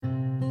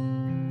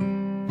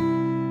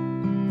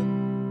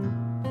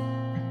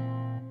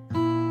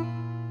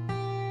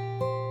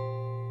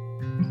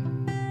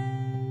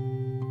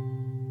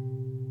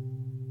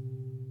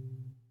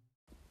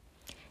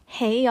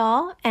Hey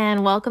y'all,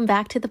 and welcome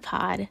back to the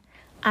pod.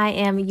 I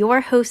am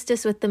your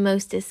hostess with the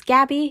mostest,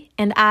 Gabby,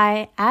 and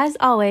I, as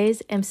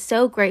always, am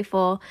so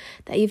grateful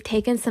that you've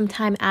taken some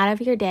time out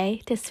of your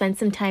day to spend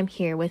some time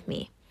here with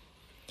me.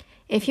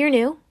 If you're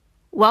new,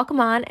 welcome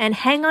on and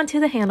hang on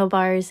to the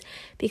handlebars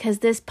because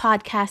this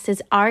podcast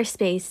is our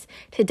space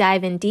to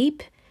dive in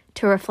deep,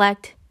 to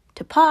reflect,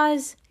 to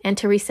pause, and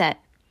to reset,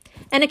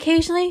 and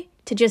occasionally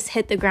to just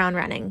hit the ground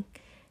running.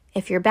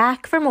 If you're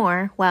back for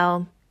more,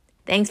 well,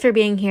 thanks for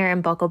being here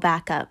and buckle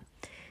back up.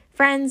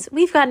 Friends,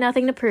 we've got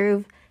nothing to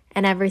prove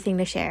and everything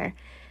to share,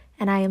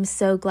 and I am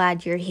so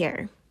glad you're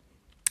here.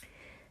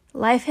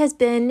 Life has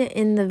been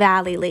in the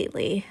valley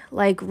lately,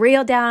 like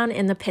real down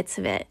in the pits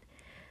of it.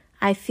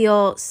 I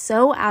feel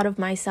so out of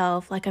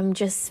myself, like I'm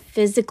just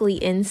physically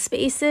in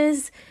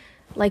spaces,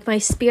 like my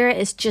spirit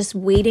is just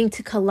waiting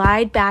to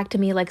collide back to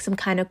me like some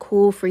kind of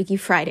cool Freaky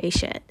Friday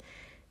shit.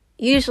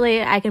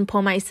 Usually I can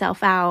pull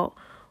myself out,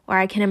 or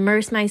I can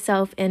immerse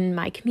myself in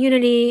my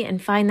community and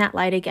find that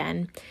light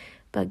again.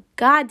 But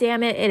god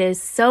damn it, it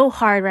is so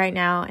hard right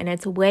now, and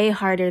it's way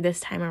harder this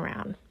time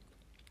around.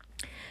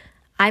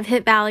 I've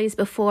hit valleys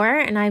before,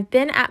 and I've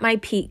been at my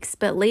peaks,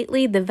 but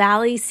lately the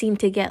valleys seem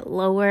to get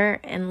lower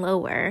and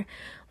lower,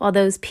 while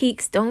those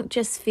peaks don't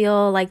just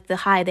feel like the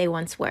high they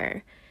once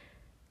were.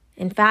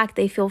 In fact,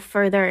 they feel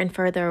further and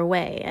further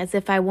away, as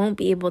if I won't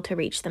be able to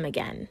reach them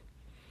again.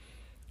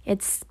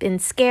 It's been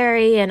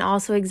scary and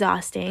also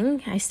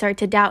exhausting. I start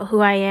to doubt who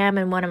I am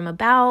and what I'm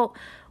about,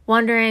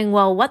 wondering,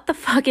 well, what the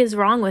fuck is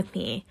wrong with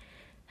me?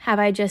 Have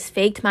I just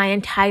faked my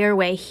entire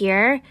way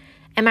here?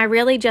 Am I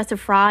really just a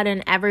fraud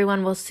and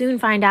everyone will soon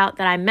find out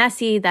that I'm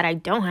messy, that I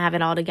don't have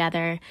it all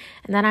together,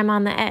 and that I'm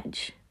on the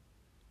edge?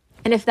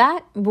 And if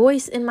that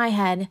voice in my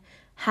head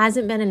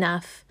hasn't been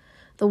enough,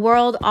 the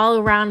world all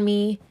around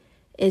me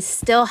is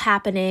still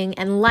happening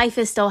and life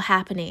is still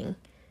happening.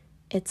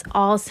 It's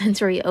all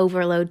sensory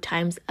overload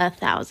times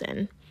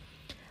 1,000.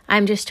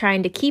 I'm just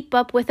trying to keep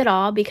up with it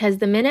all because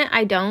the minute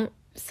I don't,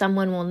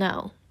 someone will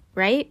know,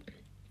 right?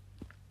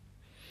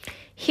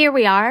 Here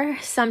we are,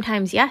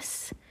 sometimes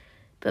yes,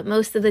 but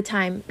most of the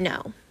time,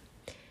 no.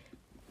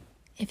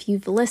 If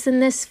you've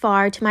listened this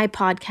far to my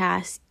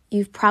podcast,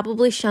 you've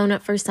probably shown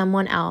up for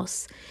someone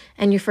else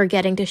and you're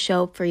forgetting to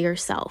show up for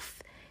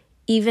yourself,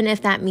 even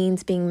if that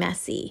means being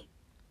messy,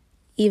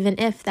 even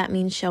if that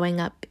means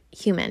showing up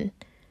human.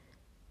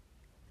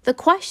 The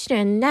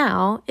question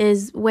now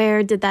is,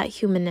 where did that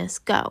humanness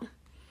go?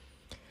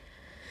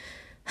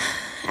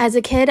 As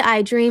a kid,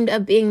 I dreamed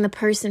of being the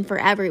person for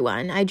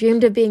everyone. I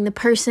dreamed of being the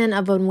person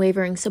of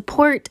unwavering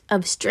support,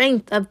 of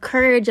strength, of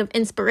courage, of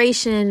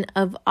inspiration,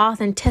 of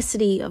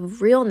authenticity,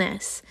 of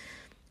realness.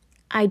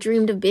 I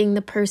dreamed of being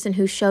the person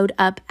who showed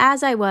up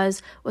as I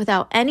was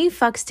without any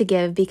fucks to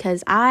give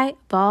because I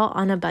ball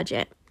on a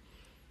budget.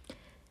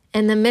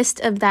 In the midst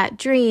of that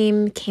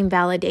dream came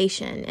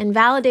validation, and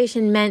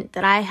validation meant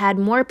that I had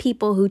more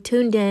people who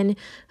tuned in,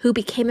 who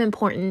became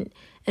important,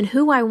 and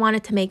who I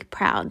wanted to make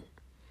proud.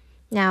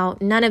 Now,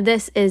 none of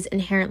this is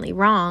inherently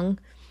wrong.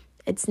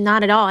 It's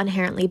not at all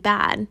inherently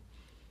bad.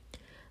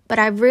 But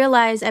I've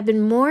realized I've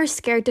been more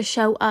scared to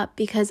show up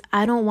because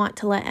I don't want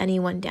to let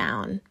anyone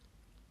down.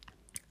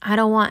 I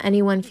don't want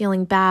anyone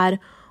feeling bad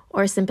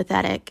or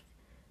sympathetic.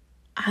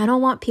 I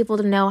don't want people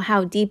to know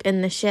how deep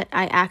in the shit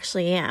I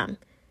actually am.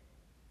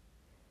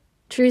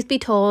 Truth be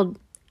told,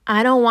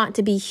 I don't want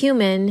to be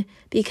human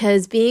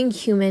because being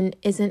human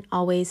isn't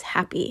always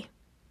happy.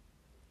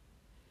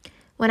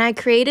 When I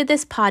created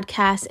this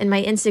podcast and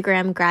my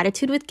Instagram,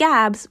 Gratitude with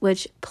Gabs,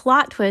 which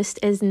plot twist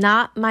is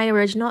not my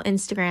original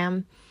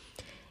Instagram,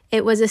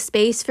 it was a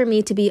space for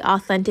me to be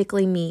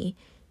authentically me,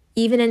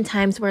 even in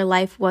times where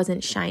life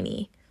wasn't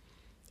shiny.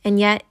 And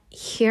yet,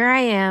 here I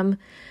am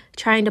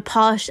trying to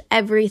polish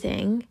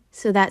everything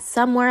so that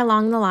somewhere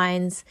along the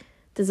lines,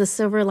 there's a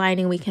silver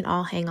lining we can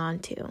all hang on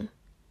to.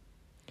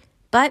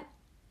 But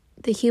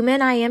the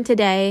human I am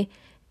today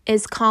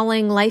is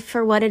calling life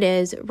for what it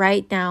is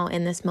right now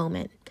in this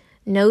moment.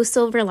 No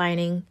silver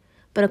lining,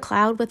 but a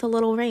cloud with a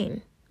little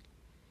rain.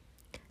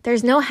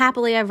 There's no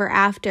happily ever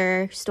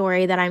after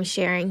story that I'm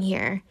sharing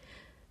here,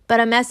 but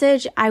a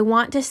message I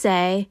want to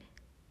say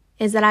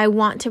is that I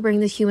want to bring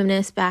the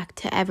humanness back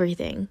to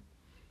everything.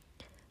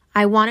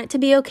 I want it to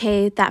be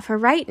okay that for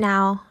right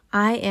now,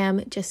 I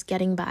am just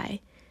getting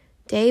by,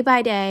 day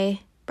by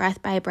day, breath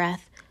by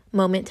breath,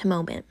 moment to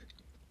moment.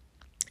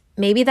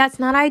 Maybe that's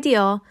not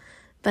ideal,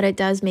 but it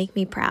does make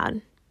me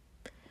proud.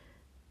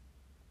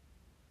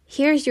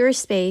 Here's your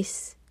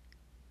space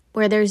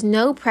where there's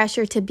no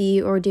pressure to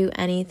be or do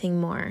anything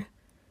more.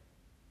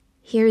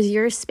 Here's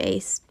your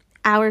space,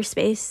 our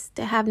space,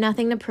 to have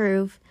nothing to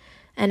prove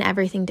and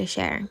everything to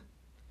share.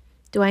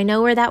 Do I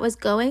know where that was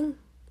going?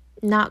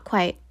 Not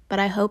quite, but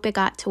I hope it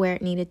got to where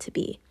it needed to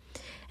be.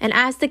 And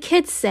as the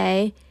kids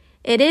say,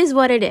 it is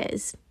what it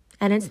is,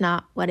 and it's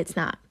not what it's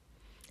not.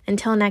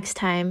 Until next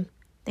time,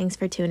 thanks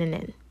for tuning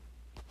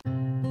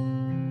in.